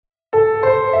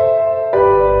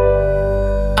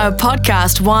A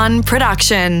Podcast One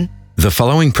production. The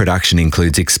following production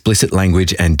includes explicit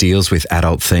language and deals with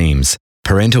adult themes.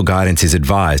 Parental guidance is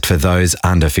advised for those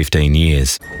under 15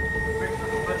 years.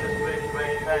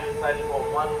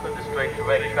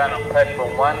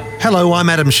 Hello, I'm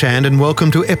Adam Shand and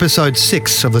welcome to episode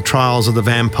 6 of The Trials of the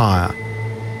Vampire.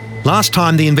 Last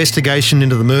time the investigation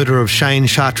into the murder of Shane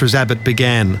Chartres Abbott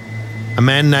began, a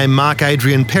man named Mark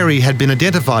Adrian Perry had been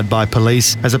identified by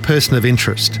police as a person of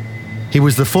interest. He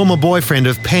was the former boyfriend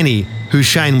of Penny, who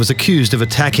Shane was accused of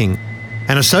attacking.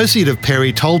 An associate of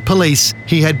Perry told police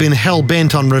he had been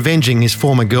hell-bent on revenging his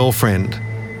former girlfriend.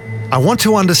 I want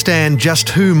to understand just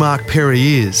who Mark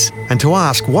Perry is and to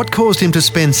ask what caused him to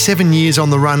spend 7 years on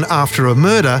the run after a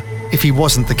murder if he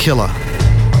wasn't the killer.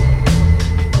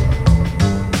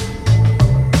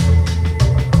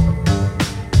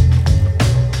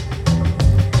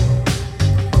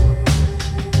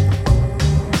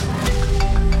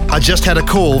 I just had a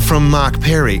call from Mark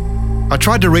Perry. I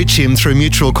tried to reach him through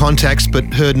mutual contacts but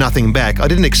heard nothing back. I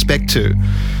didn't expect to.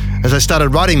 As I started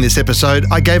writing this episode,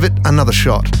 I gave it another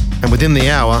shot, and within the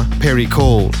hour, Perry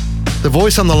called. The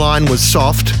voice on the line was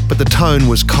soft, but the tone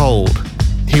was cold.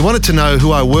 He wanted to know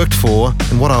who I worked for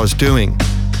and what I was doing.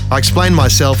 I explained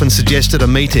myself and suggested a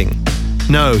meeting.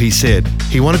 No, he said.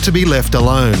 He wanted to be left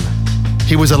alone.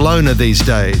 He was a loner these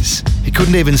days. He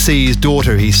couldn't even see his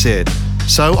daughter, he said.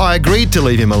 So I agreed to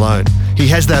leave him alone. He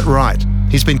has that right.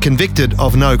 He's been convicted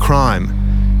of no crime.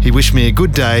 He wished me a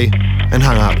good day and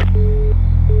hung up.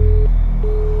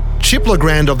 Chip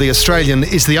Legrand of The Australian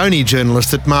is the only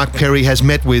journalist that Mark Perry has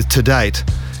met with to date.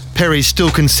 Perry's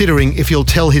still considering if he'll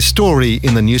tell his story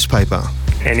in the newspaper.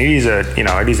 And it is a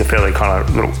fairly kind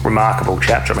of little remarkable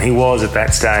chapter. I mean, he was at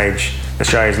that stage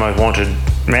Australia's most wanted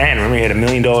man. Remember, he had $1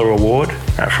 million reward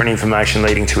for any information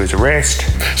leading to his arrest.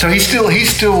 So there's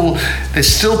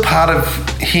still part of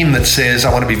him that says,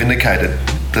 I want to be vindicated,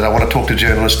 that I want to talk to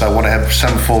journalists, I want to have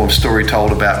some form of story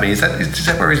told about me. Is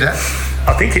that where he's at?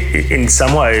 I think in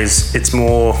some ways it's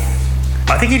more,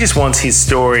 I think he just wants his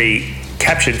story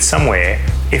captured somewhere,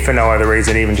 if for no other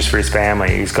reason, even just for his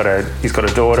family. He's got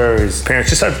a daughter, his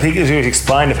parents, just so he can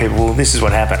explain to people, well, this is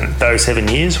what happened. Those 7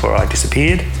 years where I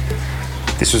disappeared,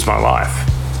 this was my life.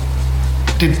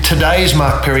 Did today's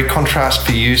Mark Perry contrast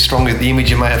for you strongly with the image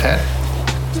you may have had?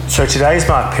 So today's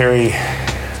Mark Perry,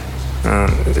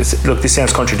 look, this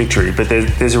sounds contradictory, but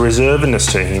there's a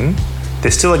reservedness to him.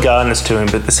 There's still a guardedness to him,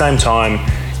 but at the same time,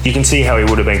 you can see how he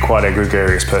would have been quite a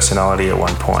gregarious personality at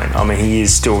one point. I mean, he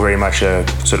is still very much a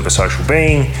sort of a social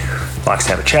being, likes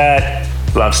to have a chat,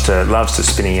 loves to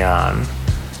spin a yarn.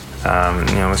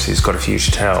 Obviously he's got a few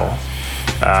to tell.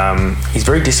 He's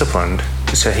very disciplined,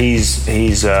 so he's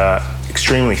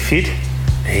extremely fit.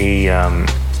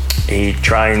 He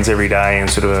trains every day in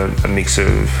sort of a mix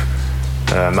of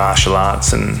martial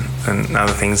arts and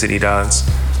other things that he does.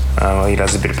 He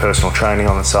does a bit of personal training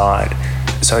on the side,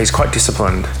 so he's quite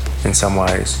disciplined in some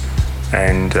ways.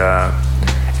 And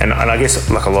I guess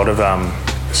like a lot of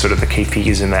sort of the key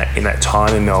figures in that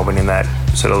time in Melbourne, in that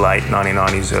sort of late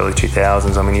 1990s, early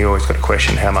 2000s. I mean, you always got to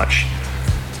question how many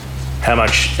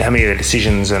of their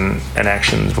decisions and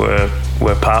actions were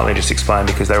partly just explained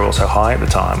because they were all so high at the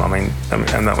time. I mean,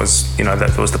 and that was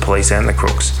the police and the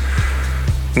crooks.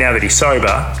 Now that he's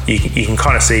sober, you can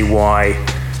kind of see why,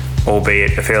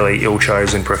 albeit a fairly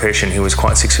ill-chosen profession, he was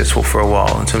quite successful for a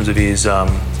while in terms of his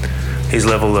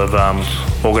level of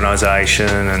organisation,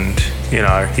 and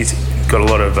he's got a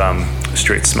lot of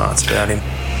street smarts about him.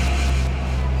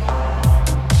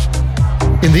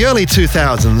 In the early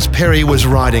 2000s, Perry was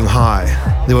riding high.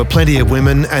 There were plenty of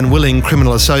women and willing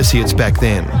criminal associates back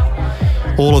then.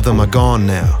 All of them are gone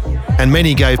now, and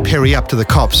many gave Perry up to the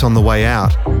cops on the way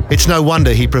out. It's no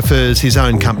wonder he prefers his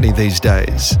own company these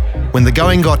days. When the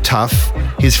going got tough,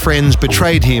 his friends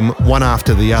betrayed him one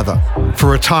after the other.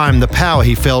 For a time, the power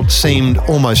he felt seemed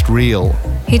almost real.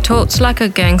 He talked like a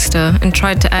gangster and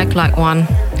tried to act like one.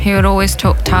 He would always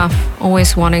talk tough,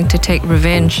 always wanting to take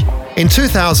revenge. In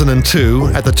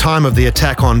 2002, at the time of the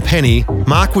attack on Penny,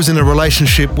 Mark was in a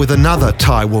relationship with another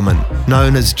Thai woman,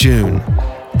 known as June.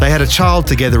 They had a child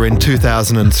together in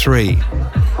 2003.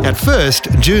 At first,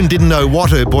 June didn't know what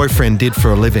her boyfriend did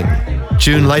for a living.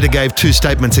 June later gave 2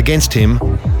 statements against him.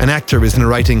 An actor is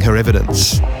narrating her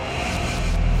evidence.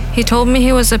 He told me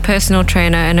he was a personal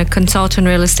trainer and a consultant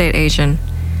real estate agent.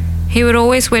 He would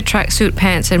always wear tracksuit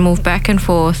pants and move back and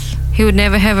forth. He would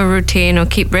never have a routine or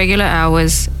keep regular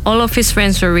hours. All of his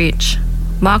friends were rich.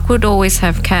 Mark would always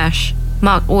have cash.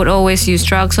 Mark would always use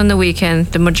drugs on the weekend.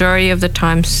 The majority of the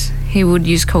times, he would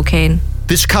use cocaine.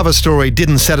 This cover story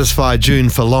didn't satisfy June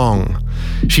for long.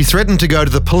 She threatened to go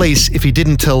to the police if he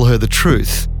didn't tell her the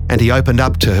truth, and he opened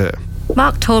up to her.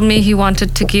 Mark told me he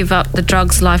wanted to give up the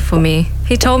drugs life for me.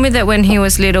 He told me that when he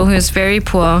was little, he was very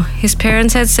poor. His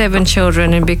parents had 7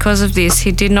 children, and because of this,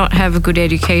 he did not have a good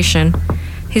education.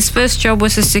 His first job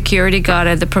was a security guard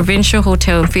at the Provincial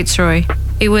Hotel in Fitzroy.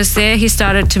 It was there he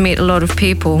started to meet a lot of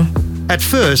people. At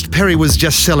first, Perry was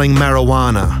just selling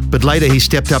marijuana, but later he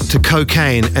stepped up to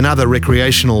cocaine and other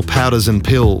recreational powders and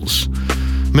pills.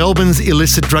 Melbourne's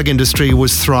illicit drug industry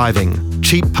was thriving.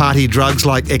 Cheap party drugs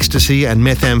like ecstasy and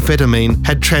methamphetamine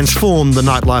had transformed the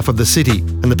nightlife of the city,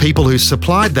 and the people who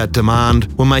supplied that demand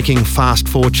were making fast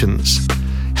fortunes.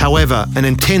 However, an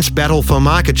intense battle for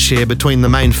market share between the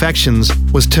main factions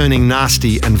was turning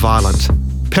nasty and violent.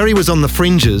 Perry was on the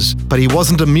fringes, but he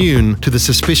wasn't immune to the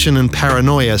suspicion and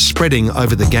paranoia spreading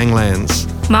over the ganglands.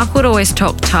 Mark would always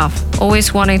talk tough,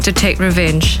 always wanting to take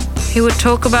revenge. He would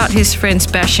talk about his friends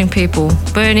bashing people,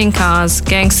 burning cars,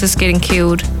 gangsters getting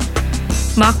killed.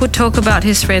 Mark would talk about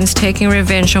his friends taking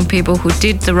revenge on people who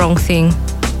did the wrong thing.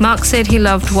 Mark said he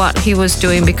loved what he was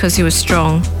doing because he was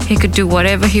strong. He could do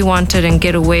whatever he wanted and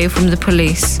get away from the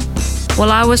police.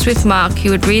 While I was with Mark, he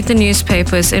would read the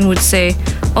newspapers and would say,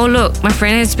 "Oh look, my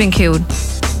friend has been killed."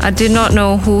 I did not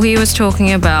know who he was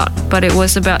talking about, but it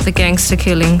was about the gangster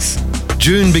killings.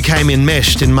 June became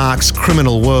enmeshed in Mark's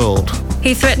criminal world.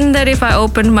 He threatened that if I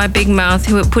opened my big mouth,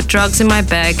 he would put drugs in my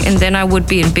bag and then I would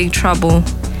be in big trouble.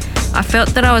 I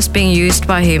felt that I was being used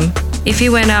by him. If he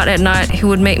went out at night, he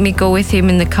would make me go with him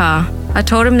in the car. I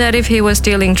told him that if he was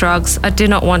dealing drugs, I did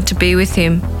not want to be with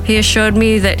him. He assured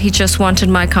me that he just wanted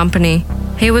my company.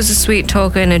 He was a sweet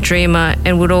talker and a dreamer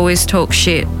and would always talk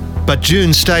shit. But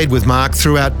June stayed with Mark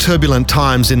throughout turbulent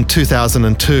times in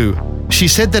 2002. She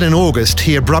said that in August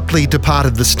he abruptly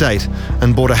departed the state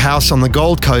and bought a house on the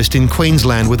Gold Coast in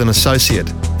Queensland with an associate.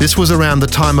 This was around the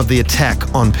time of the attack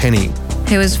on Penny.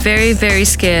 He was very, very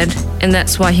scared, and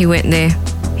that's why he went there.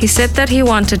 He said that he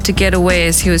wanted to get away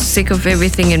as he was sick of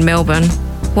everything in Melbourne.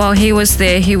 While he was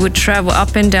there, he would travel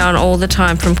up and down all the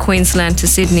time from Queensland to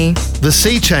Sydney. The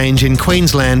sea change in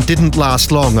Queensland didn't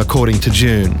last long, according to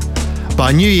June.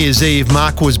 By New Year's Eve,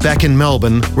 Mark was back in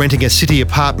Melbourne, renting a city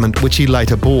apartment which he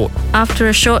later bought. After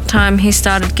a short time, he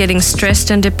started getting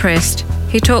stressed and depressed.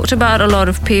 He talked about a lot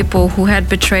of people who had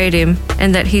betrayed him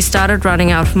and that he started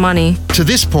running out of money. To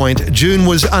this point, June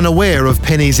was unaware of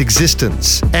Penny's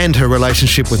existence and her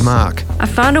relationship with Mark. I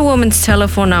found a woman's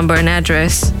telephone number and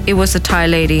address. It was a Thai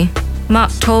lady.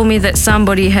 Mark told me that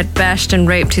somebody had bashed and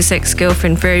raped his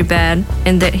ex-girlfriend very bad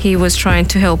and that he was trying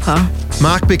to help her.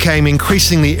 Mark became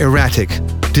increasingly erratic,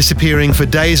 disappearing for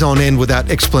days on end without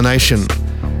explanation.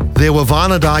 There were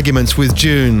violent arguments with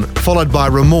June, followed by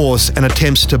remorse and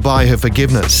attempts to buy her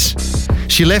forgiveness.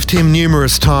 She left him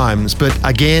numerous times, but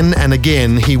again and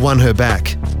again he won her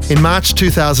back. In March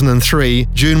 2003,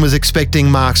 June was expecting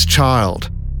Mark's child.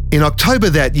 In October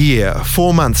that year,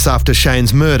 4 months after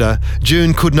Shane's murder,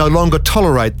 June could no longer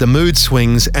tolerate the mood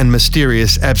swings and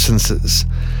mysterious absences.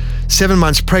 7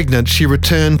 months pregnant, she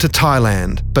returned to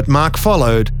Thailand, but Mark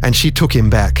followed and she took him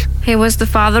back. He was the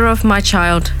father of my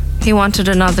child. He wanted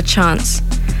another chance.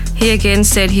 He again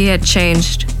said he had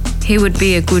changed. He would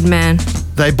be a good man.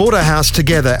 They bought a house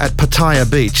together at Pattaya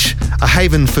Beach, a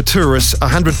haven for tourists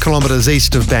 100 kilometres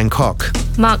east of Bangkok.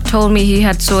 Mark told me he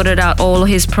had sorted out all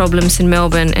his problems in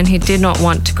Melbourne and he did not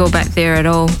want to go back there at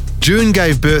all. June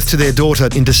gave birth to their daughter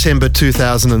in December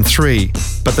 2003,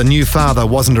 but the new father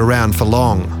wasn't around for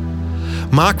long.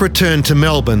 Mark returned to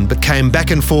Melbourne but came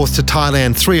back and forth to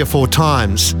Thailand 3 or 4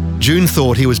 times. June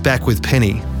thought he was back with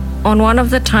Penny. On one of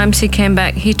the times he came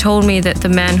back, he told me that the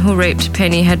man who raped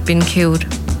Penny had been killed.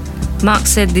 Mark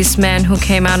said this man who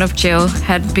came out of jail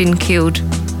had been killed.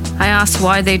 I asked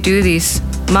why they do this.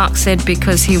 Mark said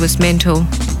because he was mental.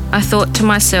 I thought to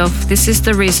myself, this is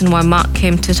the reason why Mark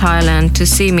came to Thailand to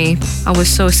see me. I was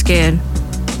so scared.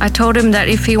 I told him that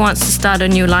if he wants to start a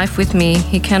new life with me,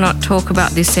 he cannot talk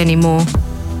about this anymore.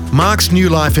 Mark's new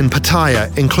life in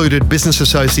Pattaya included business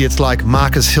associates like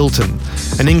Marcus Hilton,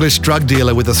 an English drug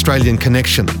dealer with Australian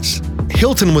connections.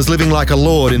 Hilton was living like a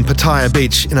lord in Pattaya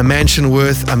Beach in a mansion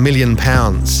worth £1 million.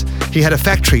 He had a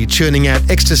factory churning out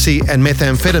ecstasy and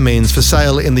methamphetamines for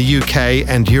sale in the UK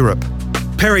and Europe.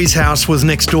 Perry's house was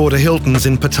next door to Hilton's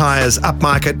in Pattaya's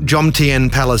upmarket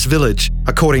Jomtien Palace Village,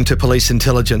 according to police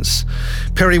intelligence.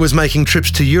 Perry was making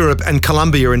trips to Europe and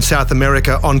Colombia in South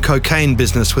America on cocaine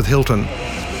business with Hilton.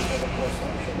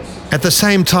 At the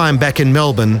same time back in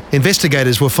Melbourne,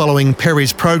 investigators were following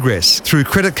Perry's progress through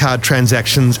credit card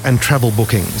transactions and travel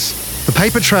bookings. The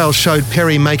paper trail showed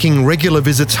Perry making regular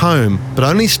visits home, but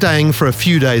only staying for a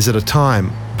few days at a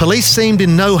time. Police seemed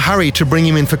in no hurry to bring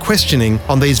him in for questioning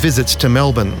on these visits to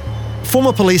Melbourne.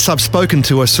 Former police I've spoken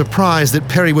to are surprised that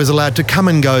Perry was allowed to come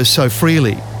and go so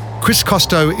freely. Chris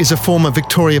Costo is a former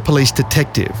Victoria Police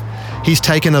detective. He's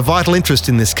taken a vital interest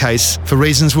in this case for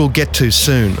reasons we'll get to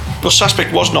soon. The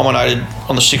suspect was nominated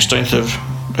on the 16th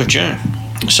of June.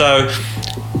 So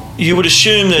you would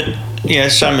assume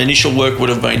that some initial work would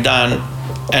have been done,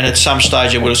 and at some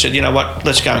stage they would have said, you know what,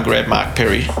 let's go and grab Mark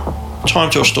Perry.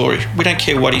 Time to a story. We don't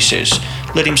care what he says.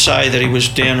 Let him say that he was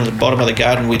down at the bottom of the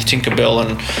garden with Tinkerbell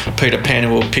and Peter Pan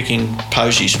who were picking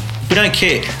posies. We don't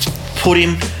care. Put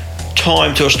him.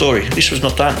 Time to a story. This was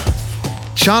not done.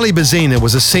 Charlie Bazina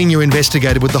was a senior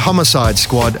investigator with the homicide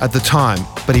squad at the time,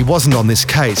 but he wasn't on this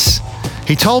case.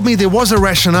 He told me there was a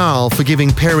rationale for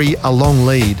giving Perry a long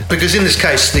lead. Because in this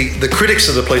case, the critics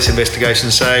of the police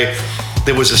investigation say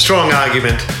there was a strong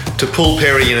argument to pull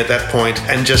Perry in at that point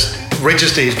and just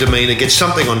register his demeanour, get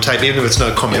something on tape, even if it's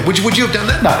no comment. Would you have done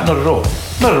that? No, not at all.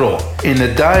 Not at all. In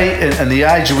the day and the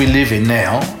age we live in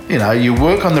now, you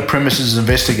work on the premises as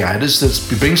investigators,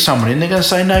 that you bring someone in, they're going to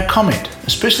say no comment,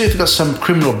 especially if they've got some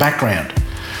criminal background.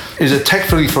 Is it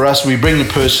tactfully for us, we bring the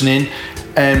person in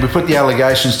and we put the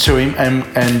allegations to him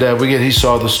and we get his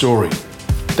side of the story.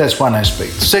 That's one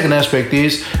aspect. The second aspect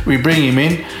is we bring him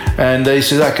in and he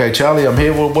says, okay, Charlie, I'm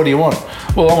here. Well, what do you want?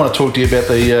 Well, I want to talk to you about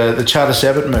the Charter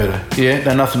Sabat murder. Yeah,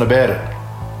 know nothing about it.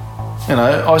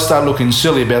 I start looking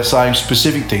silly about saying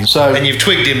specific things. So, and you've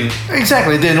twigged him.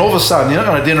 Exactly. Then all of a sudden, you're not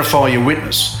going to identify your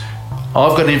witness.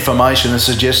 I've got information that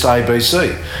suggests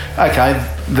ABC. Okay,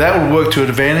 that will work to an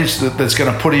advantage that's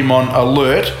going to put him on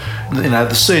alert.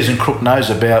 The seasoned crook knows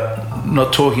about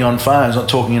not talking on phones, not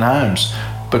talking in homes.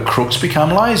 But crooks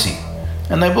become lazy,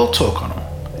 and they will talk on them.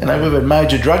 We've had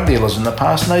major drug dealers in the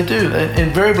past, and they do.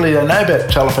 Invariably, they know about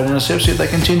telephone intercepts, yet they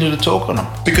continue to talk on them.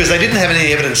 Because they didn't have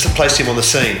any evidence that placed him on the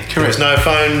scene. Correct. There was no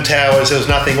phone towers, there was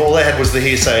nothing. All they had was the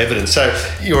hearsay evidence. So,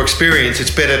 your experience,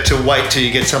 it's better to wait till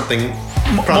you get something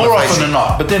more often than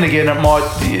not. But then again, one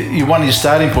of your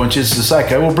starting points is to say,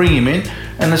 okay, we'll bring him in,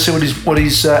 and let's see what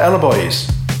his alibi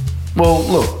is. Well,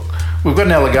 look, we've got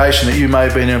an allegation that you may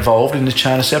have been involved in the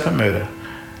Charter Sabat murder.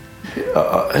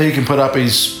 He can put up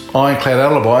his ironclad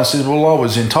alibi and say, well, I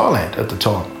was in Thailand at the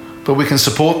time. But we can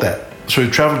support that through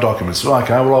travel documents.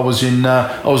 Okay, well, I was in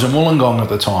Wollongong at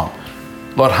the time.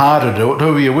 A lot harder to do it.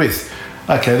 Who were you with?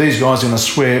 Okay, these guys are going to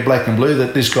swear black and blue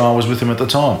that this guy was with him at the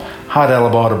time. Hard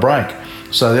alibi to break.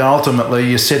 So then ultimately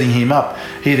you're setting him up.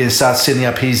 He then starts setting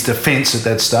up his defence at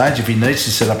that stage if he needs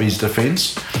to set up his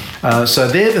defence. So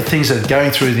they're the things that are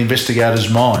going through the investigator's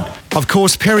mind. Of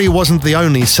course, Perry wasn't the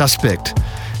only suspect.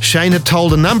 Shane had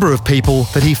told a number of people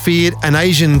that he feared an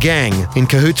Asian gang in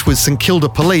cahoots with St Kilda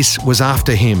Police was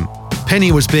after him.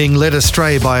 Penny was being led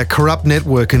astray by a corrupt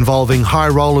network involving high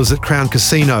rollers at Crown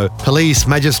Casino, police,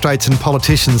 magistrates and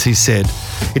politicians, he said.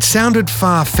 It sounded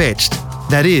far-fetched,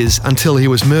 that is, until he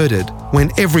was murdered, when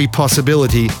every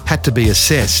possibility had to be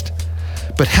assessed.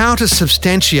 But how to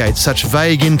substantiate such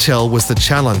vague intel was the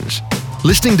challenge.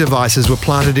 Listening devices were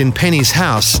planted in Penny's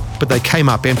house, but they came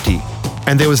up empty.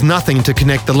 And there was nothing to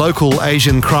connect the local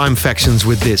Asian crime factions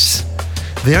with this.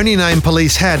 The only name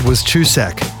police had was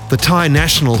Chusak, the Thai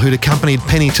national who'd accompanied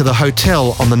Penny to the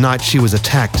hotel on the night she was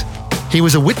attacked. He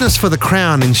was a witness for the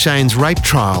Crown in Shane's rape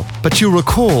trial, but you'll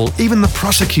recall even the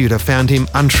prosecutor found him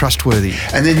untrustworthy.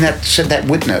 And then that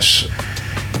witness,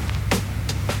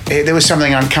 there was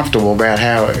something uncomfortable about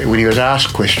how, when he was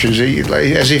asked questions,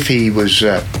 as if he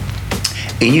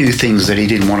knew things that he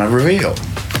didn't want to reveal.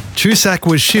 Chusak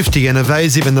was shifty and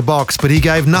evasive in the box, but he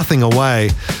gave nothing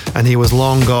away, and he was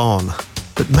long gone.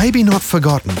 But maybe not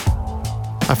forgotten.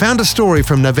 I found a story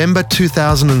from November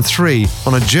 2003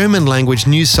 on a German-language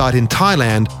news site in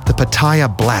Thailand, the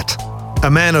Pattaya Blatt. A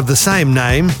man of the same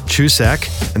name,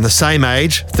 Chusak, and the same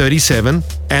age, 37,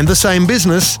 and the same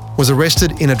business, was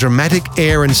arrested in a dramatic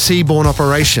air and seaborne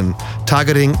operation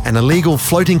targeting an illegal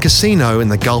floating casino in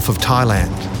the Gulf of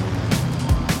Thailand.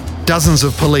 Dozens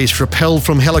of police rappelled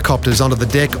from helicopters onto the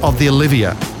deck of the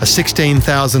Olivia, a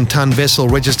 16,000-tonne vessel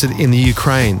registered in the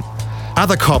Ukraine.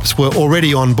 Other cops were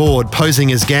already on board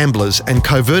posing as gamblers and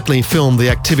covertly filmed the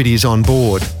activities on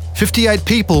board. 58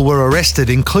 people were arrested,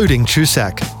 including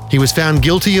Chusak. He was found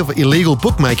guilty of illegal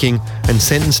bookmaking and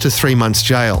sentenced to 3 months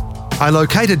jail. I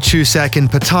located Chusak in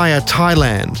Pattaya,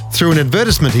 Thailand, through an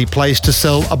advertisement he placed to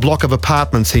sell a block of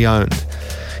apartments he owned.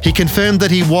 He confirmed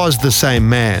that he was the same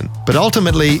man, but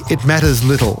ultimately it matters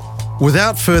little.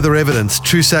 Without further evidence,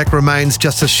 Chusak remains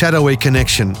just a shadowy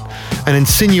connection, an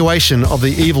insinuation of the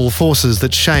evil forces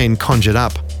that Shane conjured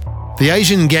up. The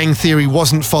Asian gang theory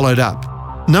wasn't followed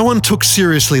up. No one took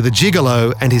seriously the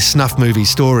gigolo and his snuff movie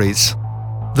stories.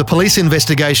 The police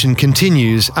investigation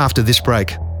continues after this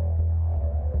break.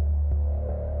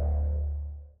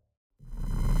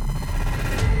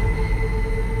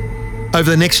 Over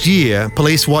the next year,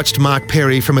 police watched Mark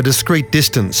Perry from a discreet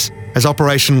distance as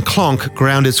Operation Clonk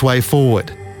ground its way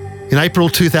forward. In April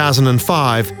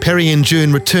 2005, Perry and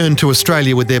June returned to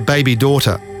Australia with their baby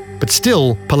daughter, but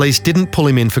still, police didn't pull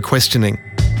him in for questioning.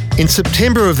 In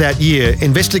September of that year,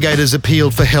 investigators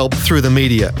appealed for help through the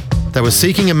media. They were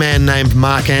seeking a man named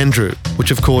Mark Andrew,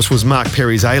 which of course was Mark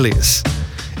Perry's alias.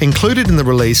 Included in the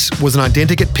release was an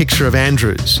identikit picture of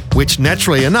Andrews, which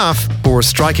naturally enough bore a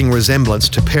striking resemblance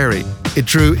to Perry. It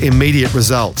drew immediate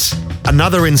results.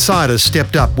 Another insider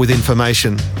stepped up with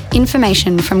information.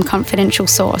 Information from confidential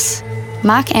source.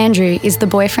 Mark Andrew is the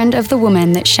boyfriend of the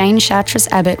woman that Shane Chartres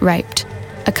Abbott raped.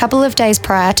 A couple of days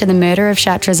prior to the murder of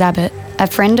Chartres Abbott, a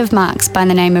friend of Mark's by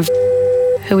the name of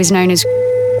who is known as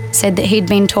said that he'd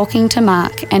been talking to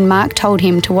Mark and Mark told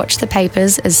him to watch the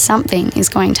papers as something is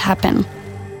going to happen.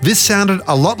 This sounded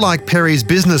a lot like Perry's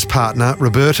business partner,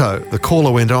 Roberto, the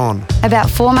caller went on. About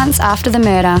 4 months after the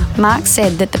murder, Mark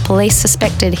said that the police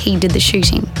suspected he did the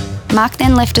shooting. Mark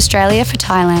then left Australia for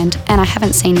Thailand and I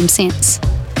haven't seen him since.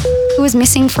 He was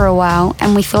missing for a while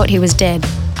and we thought he was dead.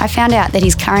 I found out that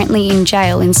he's currently in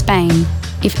jail in Spain.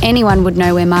 If anyone would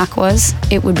know where Mark was,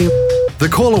 it would be... The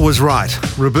caller was right.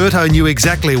 Roberto knew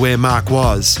exactly where Mark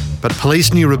was, but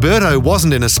police knew Roberto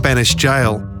wasn't in a Spanish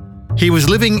jail. He was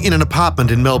living in an apartment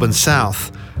in Melbourne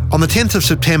South. On the 10th of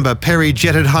September, Perry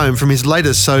jetted home from his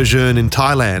latest sojourn in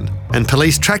Thailand, and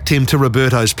police tracked him to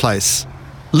Roberto's place.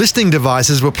 Listening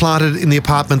devices were planted in the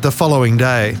apartment the following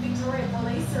day. Victoria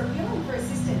Police are appealing for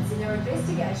assistance in their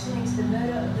investigation into the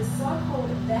murder of the so-called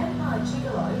vampire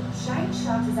gigolo, Shane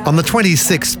Chartres Abbott. On the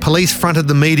 26th, police fronted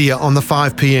the media on the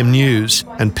 5 p.m. news,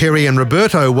 and Perry and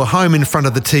Roberto were home in front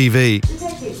of the TV.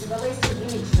 Detectives have released an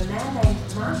image of a man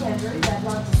named Mark Andrew they'd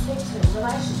like to speak to in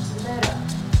relation to the murder.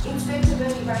 Inspector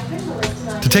Bernie Rankin released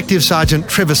an... Detective Sergeant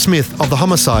Trevor Smith of the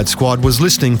Homicide Squad was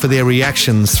listening for their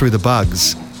reactions through the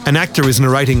bugs. An actor is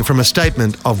narrating from a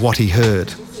statement of what he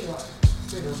heard.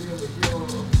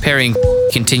 Perry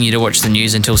continued to watch the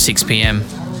news until 6 p.m.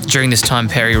 During this time,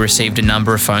 Perry received a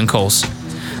number of phone calls.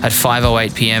 At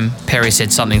 5:08 p.m, Perry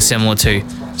said something similar to,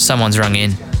 "Someone's rung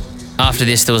in." After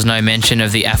this, there was no mention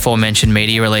of the aforementioned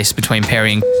media release between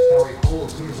Perry and...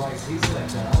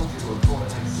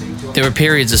 There were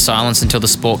periods of silence until the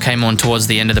sport came on towards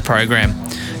the end of the program.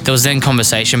 There was then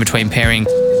conversation between Perry and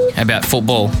about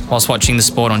football whilst watching the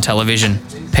sport on television.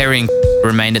 Perry and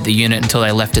remained at the unit until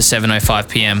they left at 7:05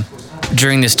 p.m.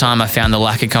 During this time, I found the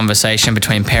lack of conversation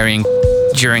between Perry and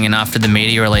during and after the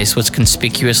media release was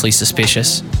conspicuously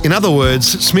suspicious. In other words,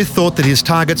 Smith thought that his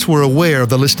targets were aware of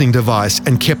the listening device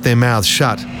and kept their mouths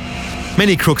shut.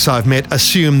 Many crooks I've met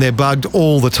assume they're bugged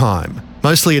all the time.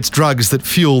 Mostly it's drugs that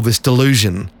fuel this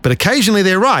delusion, but occasionally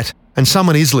they're right and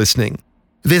someone is listening.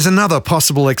 There's another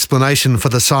possible explanation for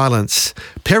the silence.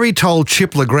 Perry told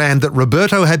Chip Legrand that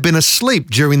Roberto had been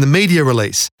asleep during the media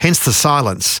release, hence the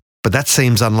silence, but that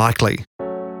seems unlikely.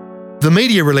 The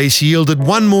media release yielded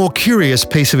one more curious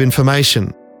piece of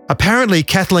information. Apparently,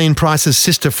 Kathleen Price's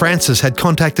sister Frances had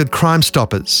contacted Crime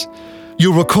Stoppers.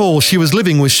 You'll recall she was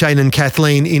living with Shane and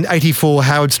Kathleen in 84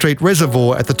 Howard Street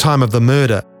Reservoir at the time of the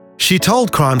murder. She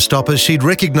told Crime Stoppers she'd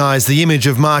recognised the image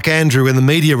of Mark Andrew in the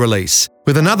media release.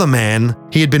 With another man,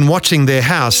 he had been watching their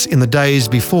house in the days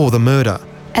before the murder.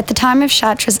 At the time of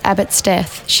Chartres Abbott's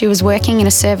death, she was working in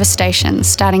a service station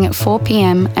starting at 4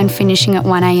 p.m. and finishing at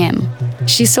 1 a.m.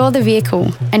 She saw the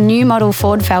vehicle, a new model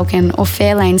Ford Falcon or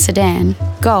Fairlane sedan,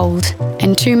 gold,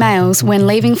 and two males when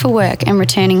leaving for work and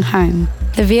returning home.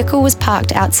 The vehicle was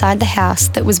parked outside the house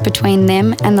that was between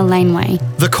them and the laneway.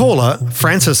 The caller,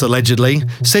 Frances allegedly,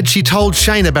 said she told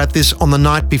Shane about this on the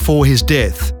night before his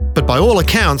death. But by all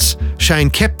accounts, Shane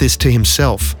kept this to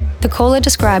himself. The caller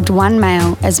described one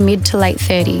male as mid to late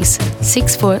 30s,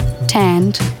 6 foot,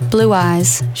 tanned, blue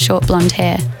eyes, short blonde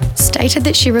hair. Stated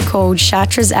that she recalled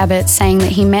Chartres Abbott saying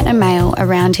that he met a male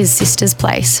around his sister's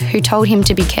place who told him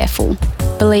to be careful.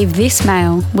 Believed this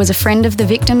male was a friend of the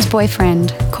victim's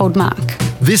boyfriend called Mark.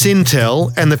 This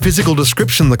intel and the physical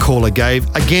description the caller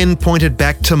gave again pointed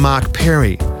back to Mark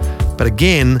Perry. But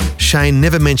again, Shane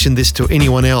never mentioned this to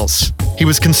anyone else. He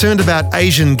was concerned about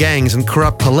Asian gangs and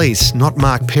corrupt police, not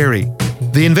Mark Perry.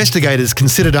 The investigators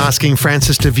considered asking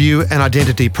Frances to view an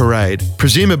identity parade,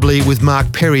 presumably with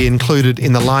Mark Perry included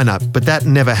in the lineup, but that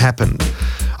never happened.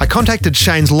 I contacted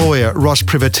Shane's lawyer, Ross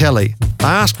Privatelli.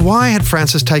 I asked why had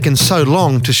Frances taken so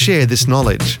long to share this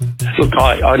knowledge. Look,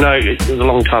 I know it was a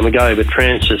long time ago, but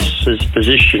Frances's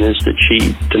position is that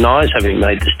she denies having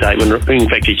made the statement. In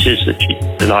fact, she says that she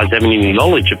denies having any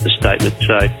knowledge of the statement.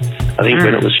 So I think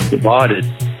when it was provided,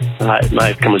 It may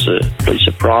have come as a complete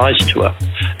surprise to her.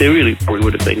 There really probably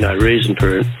would have been no reason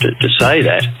for her to say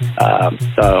that.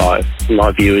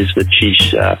 My view is that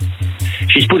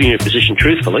she's putting her position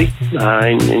truthfully,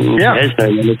 and she has no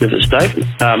knowledge of the statement.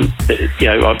 I'm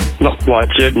not quite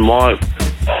certain why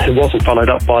it wasn't followed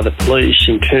up by the police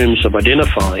in terms of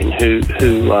identifying who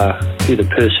the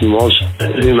person was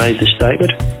who made the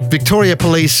statement. Victoria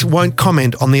Police won't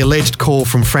comment on the alleged call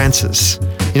from Francis.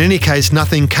 In any case,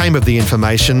 nothing came of the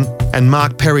information, and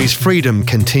Mark Perry's freedom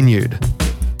continued.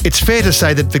 It's fair to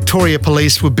say that Victoria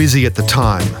Police were busy at the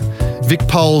time. Vic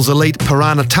Pol's elite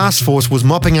Piranha Task Force was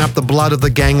mopping up the blood of the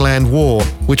gangland war,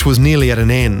 which was nearly at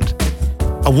an end.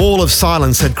 A wall of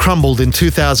silence had crumbled in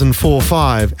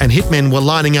 2004-05, and hitmen were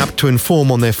lining up to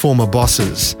inform on their former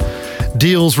bosses.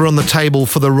 Deals were on the table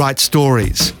for the right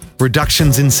stories: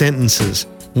 reductions in sentences,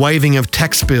 waiving of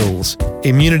tax bills,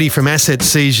 immunity from asset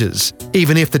seizures,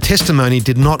 even if the testimony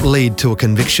did not lead to a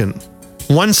conviction.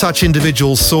 One such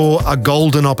individual saw a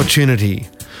golden opportunity.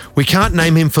 We can't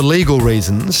name him for legal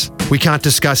reasons. We can't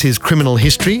discuss his criminal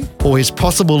history or his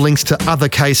possible links to other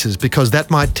cases because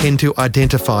that might tend to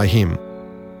identify him.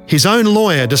 His own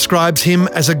lawyer describes him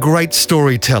as a great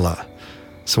storyteller,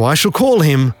 so I shall call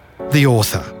him the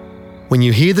author. When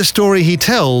you hear the story he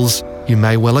tells, you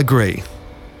may well agree.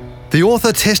 The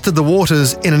author tested the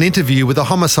waters in an interview with a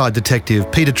homicide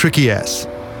detective, Peter Trickias.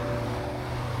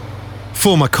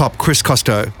 Former cop Chris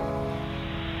Costo.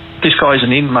 This guy's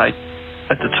an inmate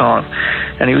at the time,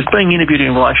 and he was being interviewed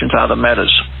in relation to other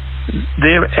matters.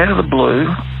 There, out of the blue,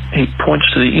 he points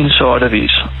to the inside of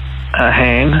his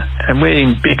hand, and where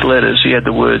in big letters he had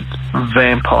the word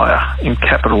vampire in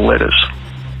capital letters.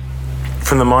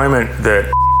 From the moment that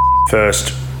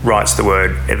first writes the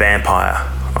word vampire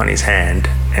on his hand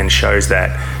and shows that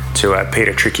to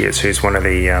Peter Trickias, who's one of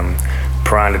the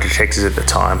Piranha detectives at the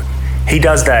time, he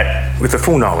does that with the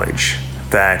full knowledge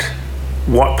that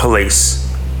what police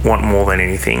want more than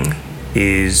anything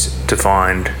is to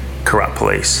find corrupt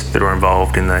police that are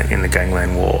involved in the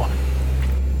gangland war.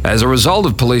 As a result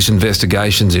of police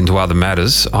investigations into other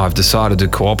matters, I've decided to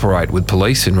cooperate with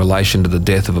police in relation to the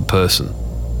death of a person.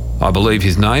 I believe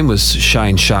his name was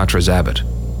Shane Chartres Abbott,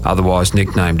 otherwise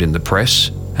nicknamed in the press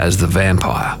as the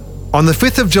Vampire. On the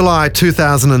 5th of July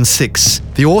 2006,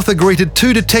 the author greeted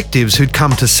two detectives who'd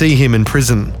come to see him in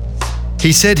prison.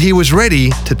 He said he was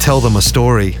ready to tell them a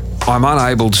story. I'm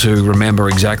unable to remember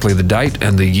exactly the date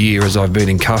and the year, as I've been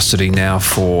in custody now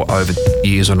for over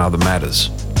years on other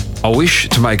matters. I wish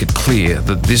to make it clear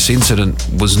that this incident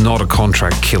was not a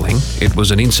contract killing. It was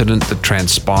an incident that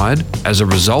transpired as a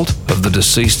result of the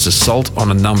deceased's assault on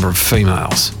a number of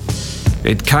females.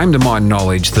 It came to my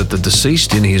knowledge that the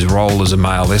deceased, in his role as a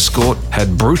male escort,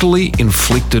 had brutally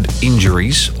inflicted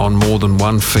injuries on more than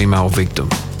one female victim.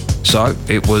 So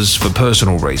it was for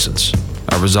personal reasons,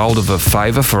 a result of a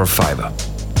favour for a favour.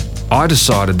 I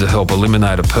decided to help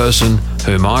eliminate a person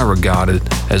whom I regarded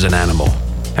as an animal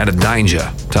and a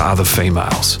danger to other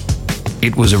females.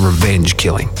 It was a revenge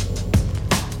killing.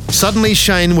 Suddenly,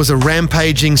 Shane was a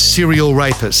rampaging serial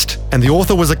rapist, and the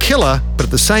author was a killer, but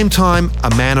at the same time,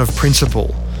 a man of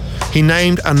principle. He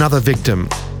named another victim.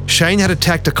 Shane had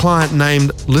attacked a client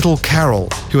named Little Carol,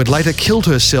 who had later killed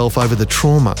herself over the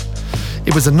trauma.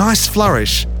 It was a nice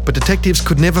flourish, but detectives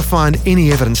could never find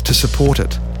any evidence to support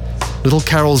it. Little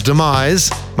Carol's demise,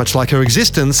 much like her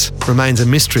existence, remains a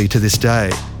mystery to this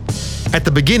day. At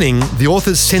the beginning, the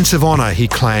author's sense of honour, he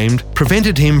claimed,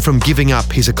 prevented him from giving up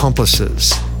his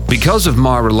accomplices. Because of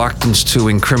my reluctance to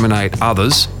incriminate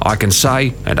others, I can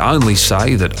say and only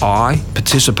say that I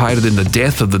participated in the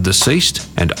death of the deceased,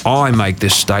 and I make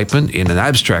this statement in an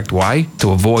abstract way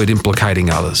to avoid implicating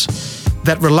others.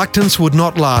 That reluctance would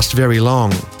not last very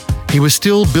long. He was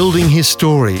still building his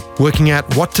story, working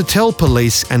out what to tell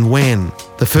police and when.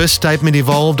 The first statement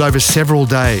evolved over several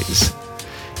days.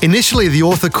 Initially, the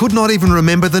author could not even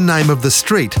remember the name of the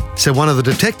street, so one of the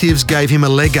detectives gave him a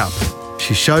leg up.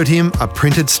 She showed him a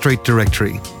printed street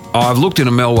directory. I've looked in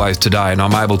a Melways today and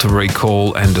I'm able to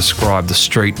recall and describe the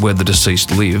street where the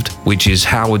deceased lived, which is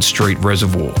Howard Street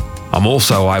Reservoir. I'm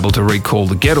also able to recall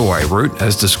the getaway route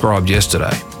as described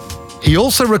yesterday. He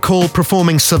also recalled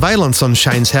performing surveillance on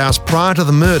Shane's house prior to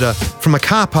the murder from a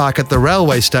car park at the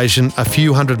railway station a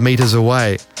few hundred metres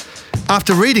away.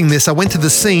 After reading this, I went to the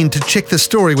scene to check the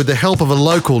story with the help of a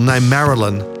local named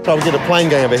Marilyn. So we get a plane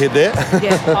going overhead there.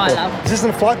 Yeah, I love. Is this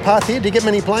a flight path here? Do you get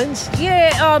many planes?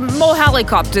 Yeah, more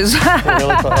helicopters.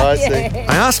 I see.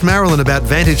 I asked Marilyn about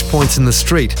vantage points in the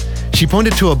street. She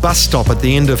pointed to a bus stop at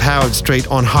the end of Howard Street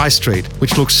on High Street,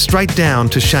 which looks straight down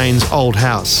to Shane's old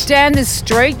house. Down the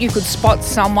street, you could spot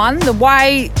someone. The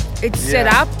way it's set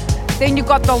up, Then you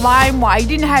got the laneway. You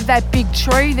didn't have that big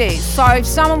tree there. So if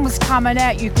someone was coming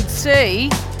out, you could see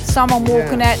someone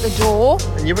walking out the door.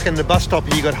 And you reckon the bus stop,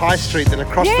 you got High Street, then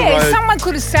across the road. Yeah, someone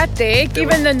could have sat there,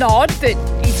 given the nod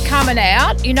that he's coming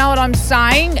out, you know what I'm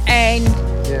saying, and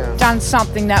done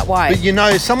something that way. But you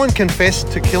know, someone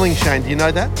confessed to killing Shane. Do you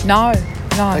know that? No.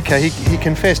 Okay, he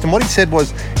confessed. And what he said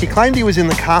was, he claimed he was in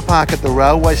the car park at the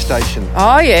railway station.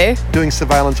 Oh, yeah. Doing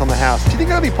surveillance on the house. Do you think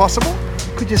that'll be possible?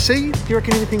 Could you see? Do you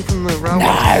reckon anything from the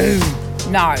railway?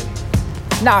 No.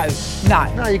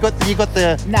 No, you got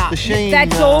the Sheen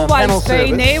that's panel always been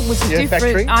service. there. It was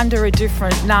Factory. under a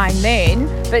different name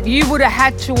then, but you would have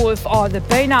had to have either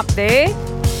been up there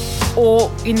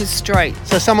or in the street.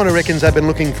 So someone who reckons they've been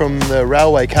looking from the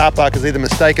railway car park is either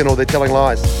mistaken or they're telling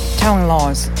lies. Telling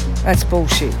lies. That's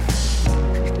bullshit.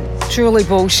 Truly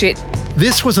bullshit.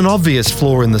 This was an obvious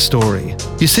flaw in the story.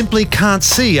 You simply can't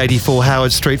see 84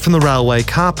 Howard Street from the railway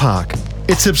car park.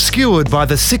 It's obscured by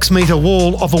the 6-metre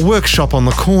wall of a workshop on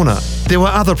the corner. There were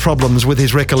other problems with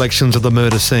his recollections of the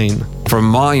murder scene. From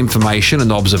my information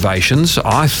and observations,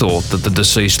 I thought that the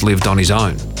deceased lived on his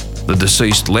own. The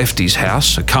deceased left his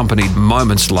house, accompanied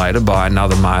moments later by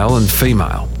another male and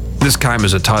female. This came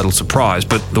as a total surprise,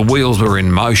 but the wheels were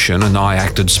in motion and I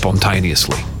acted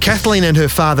spontaneously. Kathleen and her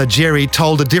father Jerry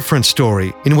told a different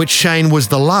story, in which Shane was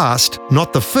the last,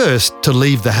 not the first, to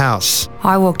leave the house.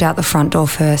 I walked out the front door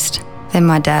first, then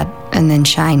my dad, and then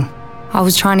Shane. I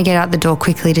was trying to get out the door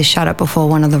quickly to shut it before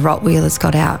one of the Rottweilers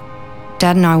got out.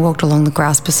 Dad and I walked along the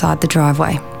grass beside the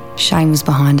driveway. Shane was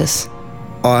behind us.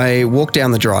 I walked down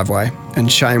the driveway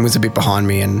and Shane was a bit behind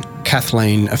me and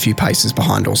Kathleen a few paces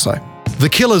behind also. The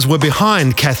killers were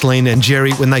behind Kathleen and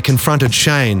Jerry when they confronted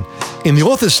Shane. In the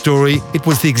author's story, it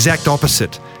was the exact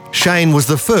opposite. Shane was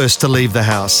the first to leave the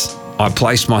house. I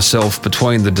placed myself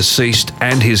between the deceased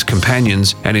and his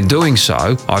companions, and in doing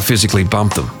so, I physically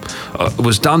bumped them. It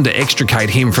was done to extricate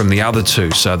him from the other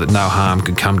two so that no harm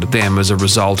could come to them as a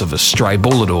result of a stray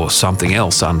bullet or something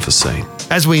else unforeseen.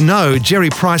 As we know,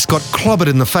 Jerry Price got clobbered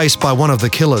in the face by one of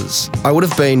the killers. I would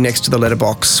have been next to the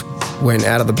letterbox when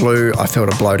out of the blue I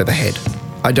felt a blow to the head.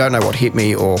 I don't know what hit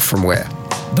me or from where.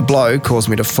 The blow caused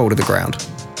me to fall to the ground.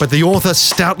 But the author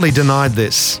stoutly denied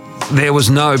this. There was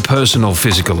no personal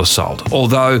physical assault,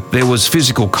 although there was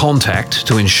physical contact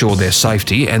to ensure their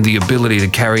safety and the ability to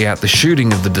carry out the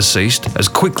shooting of the deceased as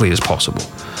quickly as possible.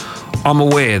 I'm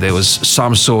aware there was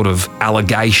some sort of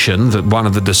allegation that one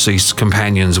of the deceased's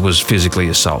companions was physically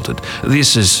assaulted.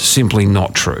 This is simply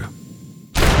not true.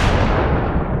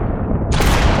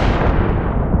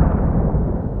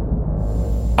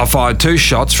 I fired 2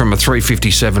 shots from a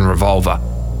 .357 revolver.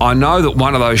 I know that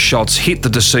one of those shots hit the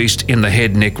deceased in the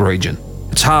head-neck region.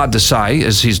 It's hard to say,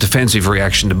 as his defensive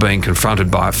reaction to being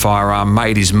confronted by a firearm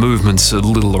made his movements a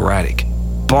little erratic.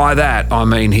 By that, I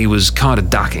mean he was kind of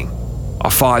ducking. I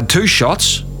fired 2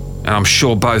 shots, and I'm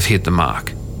sure both hit the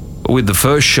mark. With the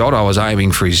first shot, I was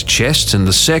aiming for his chest, and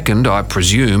the second, I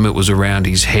presume it was around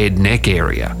his head-neck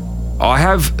area. I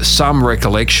have some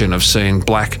recollection of seeing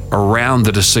black around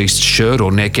the deceased's shirt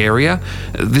or neck area.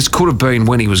 This could have been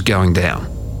when he was going down.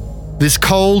 This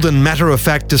cold and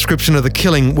matter-of-fact description of the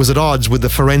killing was at odds with the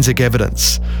forensic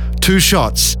evidence. 2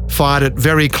 shots, fired at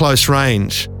very close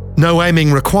range. No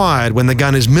aiming required when the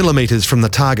gun is millimetres from the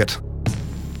target.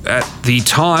 At the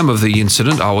time of the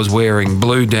incident, I was wearing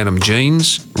blue denim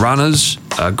jeans, runners,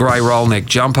 a grey roll-neck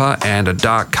jumper and a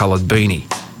dark-coloured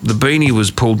beanie. The beanie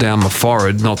was pulled down my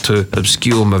forehead not to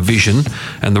obscure my vision,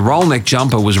 and the roll-neck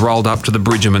jumper was rolled up to the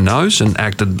bridge of my nose and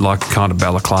acted like a kind of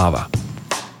balaclava.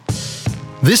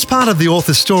 This part of the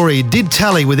author's story did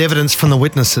tally with evidence from the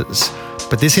witnesses,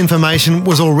 but this information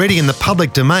was already in the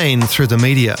public domain through the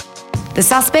media. The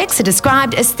suspects are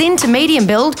described as thin to medium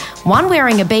build, one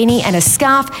wearing a beanie and a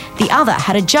scarf, the other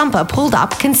had a jumper pulled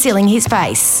up concealing his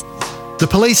face. The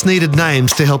police needed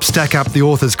names to help stack up the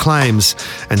author's claims,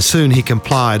 and soon he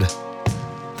complied.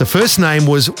 The first name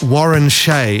was Warren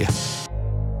Shea.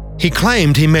 He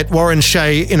claimed he met Warren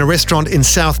Shea in a restaurant in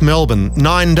South Melbourne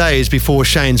 9 days before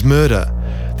Shane's murder.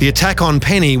 The attack on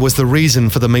Penny was the reason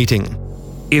for the meeting.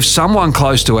 If someone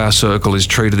close to our circle is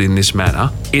treated in this manner,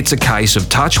 it's a case of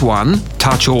touch one,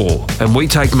 touch all, and we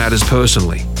take matters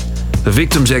personally. The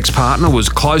victim's ex-partner was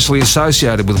closely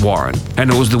associated with Warren,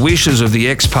 and it was the wishes of the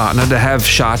ex-partner to have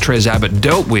Chartres Abbott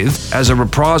dealt with as a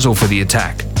reprisal for the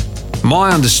attack. My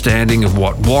understanding of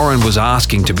what Warren was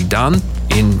asking to be done,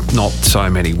 in not so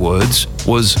many words,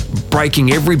 was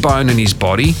breaking every bone in his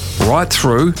body right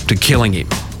through to killing him.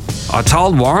 I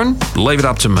told Warren, leave it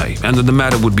up to me, and that the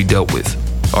matter would be dealt with.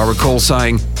 I recall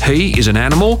saying, he is an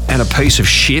animal and a piece of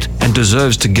shit and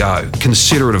deserves to go.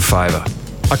 Consider it a favour.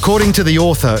 According to the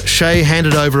author, Shay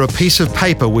handed over a piece of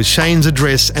paper with Shane's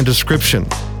address and description,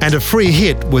 and a free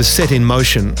hit was set in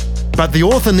motion. But the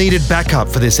author needed backup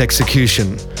for this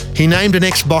execution. He named an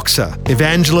ex-boxer,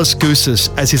 Evangelos Goussis,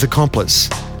 as his accomplice.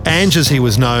 Ange, as he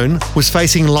was known, was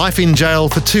facing life in jail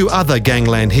for 2 other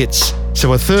gangland hits,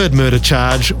 so a third murder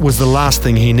charge was the last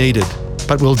thing he needed.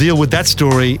 But we'll deal with that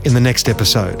story in the next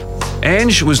episode.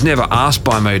 Ange was never asked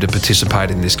by me to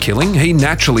participate in this killing. He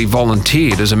naturally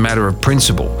volunteered as a matter of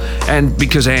principle, and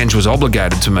because Ange was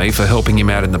obligated to me for helping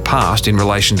him out in the past in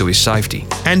relation to his safety.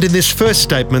 And in this first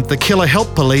statement, the killer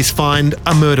helped police find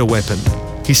a murder weapon.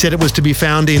 He said it was to be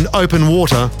found in open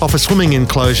water off a swimming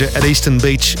enclosure at Eastern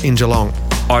Beach in Geelong.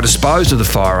 I disposed of the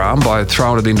firearm by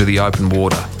throwing it into the open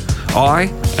water.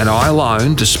 I, and I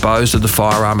alone, disposed of the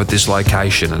firearm at this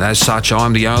location, and as such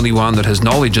I'm the only one that has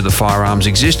knowledge of the firearm's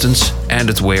existence and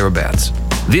its whereabouts.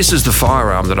 This is the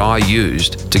firearm that I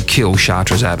used to kill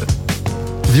Chartres Abbott.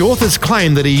 The author's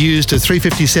claim that he used a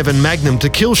 .357 Magnum to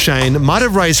kill Shane might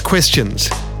have raised questions.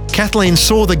 Kathleen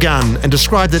saw the gun and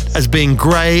described it as being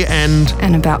grey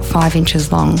and about 5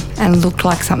 inches long, and looked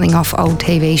like something off old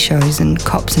TV shows and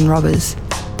Cops and Robbers.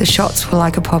 The shots were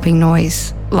like a popping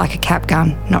noise, like a cap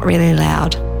gun, not really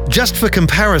loud. Just for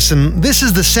comparison, this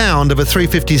is the sound of a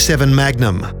 .357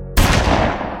 Magnum.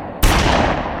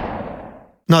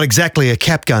 Not exactly a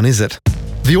cap gun, is it?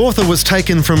 The author was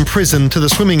taken from prison to the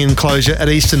swimming enclosure at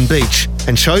Eastern Beach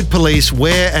and showed police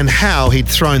where and how he'd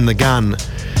thrown the gun.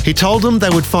 He told them they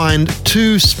would find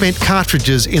 2 spent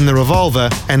cartridges in the revolver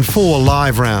and 4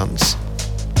 live rounds.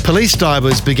 Police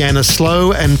divers began a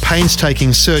slow and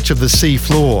painstaking search of the sea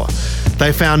floor.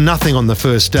 They found nothing on the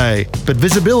first day, but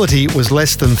visibility was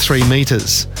less than 3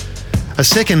 metres. A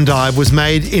second dive was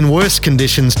made in worse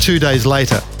conditions 2 days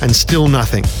later, and still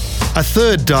nothing. A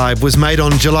third dive was made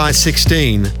on July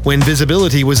 16, when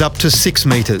visibility was up to 6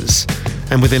 metres.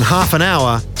 And within half an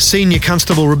hour, Senior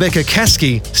Constable Rebecca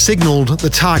Caskey signalled the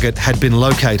target had been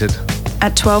located.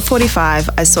 At 12:45,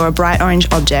 I saw a bright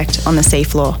orange object on the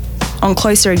seafloor. On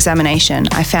closer examination,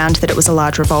 I found that it was a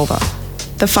large revolver.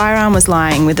 The firearm was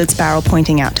lying with its barrel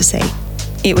pointing out to sea.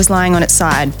 It was lying on its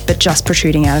side, but just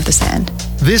protruding out of the sand.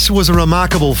 This was a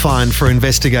remarkable find for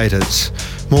investigators.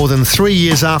 More than 3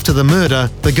 years after the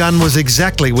murder, the gun was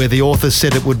exactly where the author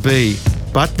said it would be.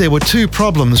 But there were 2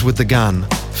 problems with the gun.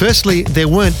 Firstly, there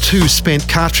weren't 2 spent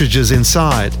cartridges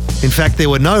inside. In fact, there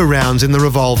were no rounds in the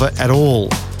revolver at all.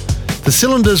 The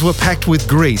cylinders were packed with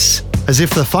grease, as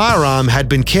if the firearm had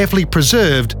been carefully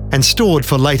preserved and stored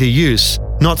for later use,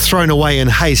 not thrown away in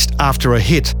haste after a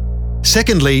hit.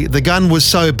 Secondly, the gun was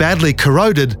so badly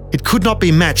corroded, it could not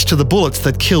be matched to the bullets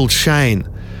that killed Shane.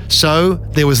 So,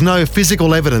 there was no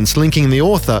physical evidence linking the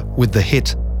author with the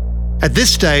hit. At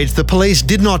this stage, the police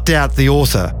did not doubt the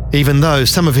author, even though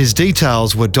some of his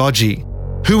details were dodgy.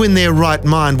 Who in their right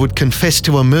mind would confess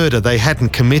to a murder they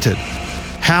hadn't committed?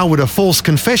 How would a false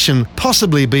confession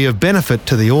possibly be of benefit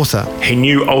to the author? He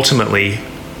knew ultimately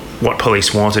what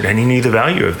police wanted, and he knew the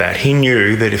value of that. He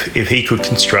knew that if he could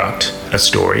construct a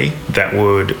story that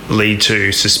would lead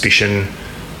to suspicion,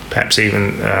 perhaps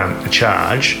even a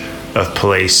charge of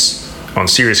police on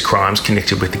serious crimes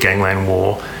connected with the gangland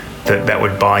war, that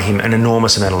would buy him an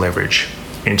enormous amount of leverage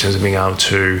in terms of being able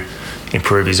to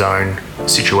improve his own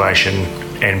situation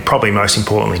and probably most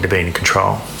importantly to be in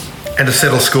control. And to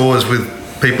settle scores with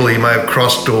people he may have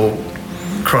crossed or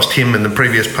crossed him in the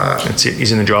previous past. That's it.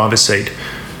 He's in the driver's seat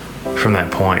from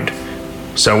that point.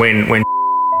 So when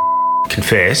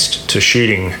confessed to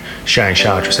shooting Shane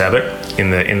Chartres Abbott in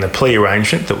the plea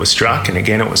arrangement that was struck, and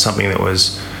again it was something that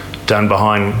was done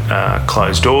behind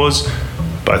closed doors,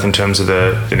 both in terms of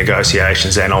the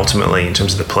negotiations and ultimately in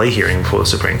terms of the plea hearing before the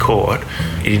Supreme Court,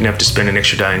 he didn't have to spend an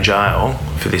extra day in jail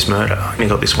for this murder. He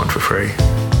got this one for free.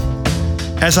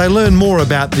 As I learn more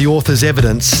about the author's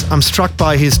evidence, I'm struck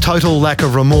by his total lack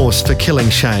of remorse for killing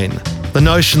Shane. The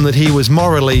notion that he was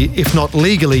morally, if not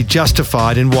legally,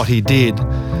 justified in what he did.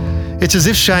 It's as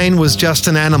if Shane was just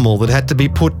an animal that had to be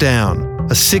put down,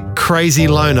 a sick, crazy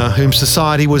loner whom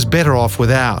society was better off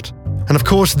without. And of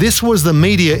course, this was the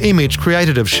media image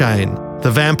created of Shane,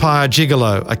 the vampire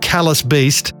gigolo, a callous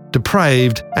beast,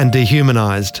 depraved and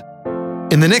dehumanised.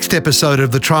 In the next episode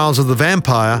of The Trials of the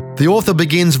Vampire, the author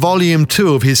begins Volume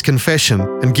 2 of his confession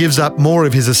and gives up more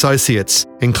of his associates,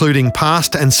 including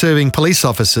past and serving police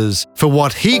officers, for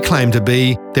what he claimed to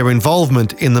be their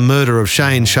involvement in the murder of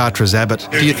Shane Chartres Abbott.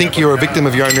 Do you think you're a victim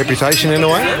of your own reputation in a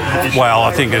way? Well,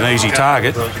 I think an easy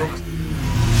target.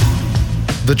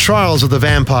 The Trials of the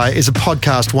Vampire is a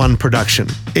Podcast One production.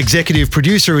 Executive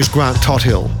producer is Grant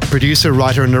Tothill. Producer,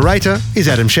 writer and narrator is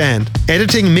Adam Shand.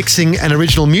 Editing, mixing and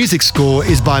original music score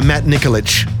is by Matt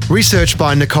Nikolic. Research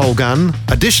by Nicole Gunn.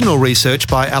 Additional research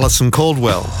by Alison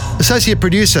Caldwell. Associate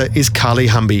producer is Carly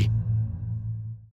Humby.